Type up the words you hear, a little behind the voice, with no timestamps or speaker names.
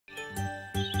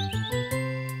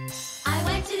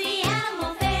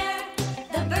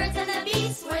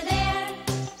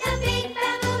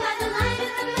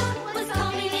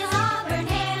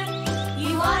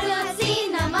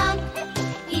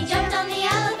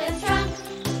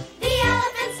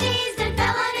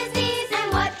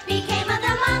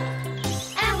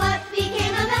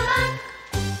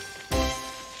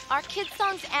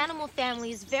animal family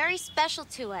is very special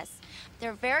to us.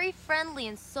 They're very friendly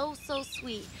and so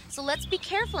sweet. So let's be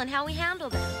careful in how we handle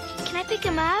them. Can I pick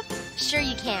them up? Sure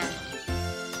you can.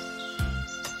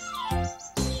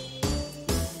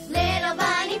 Little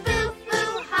Bunny Foo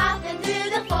Foo hopping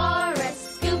through the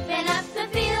forest, scooping up the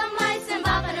field mice and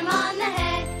bopping them on the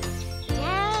head.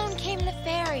 Down came the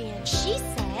fairy and she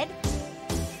said,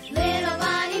 Little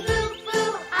Bunny Foo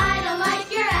Foo, I don't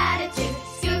like your attitude,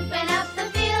 scooping up the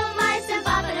field mice and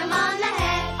bopping them on the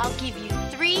head. I'll give you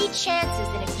 3 chances,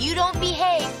 and if you don't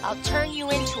behave, I'll turn you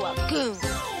into a goon.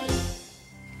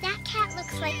 That cat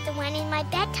looks like the one in my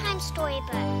bedtime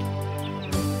storybook.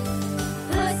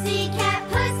 Pussycat,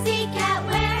 pussycat,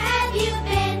 where have you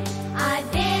been?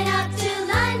 I've been up to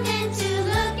London to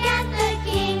look at the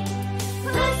king.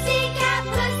 Pussycat,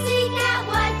 pussycat,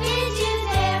 what did you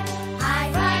there?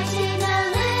 I frightened a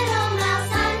little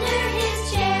mouse under his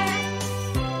chair.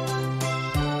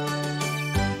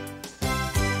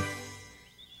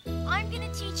 I'm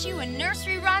gonna teach you a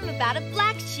nursery rhyme about a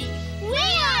black sheep. We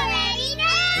already know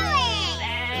it!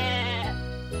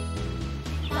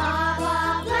 Baa,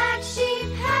 baa, black sheep,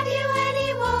 have you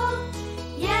any wool?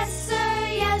 Yes,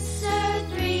 sir,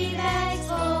 3 bags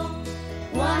full.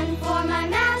 1 for my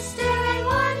master and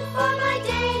 1 for my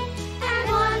dame, and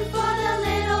 1 for the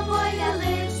little boy that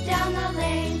lives down the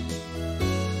lane.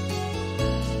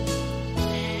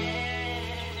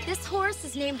 This horse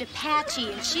is named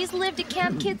Apache, and she's lived at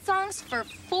Camp Kidsongs for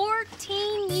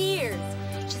 14 years.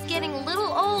 She's getting a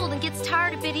little old and gets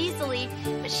tired a bit easily,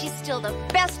 but she's still the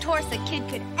best horse a kid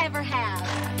could ever have.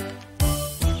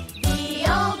 The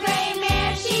old gray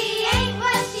mare, she ain't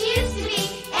what she used to be,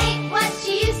 ain't what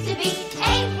she used to be,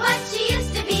 ain't what she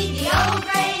used to be. The old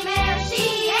gray mare,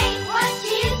 she ain't what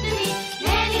she used to be,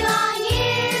 many long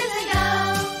years ago,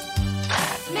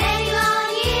 many long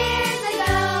years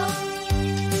ago.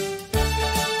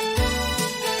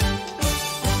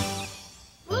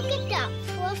 Look at that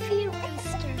fluffy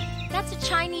rooster. That's a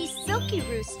Chinese silky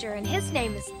rooster, and his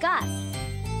name is Gus.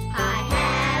 I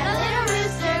had a little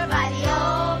rooster by the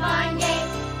old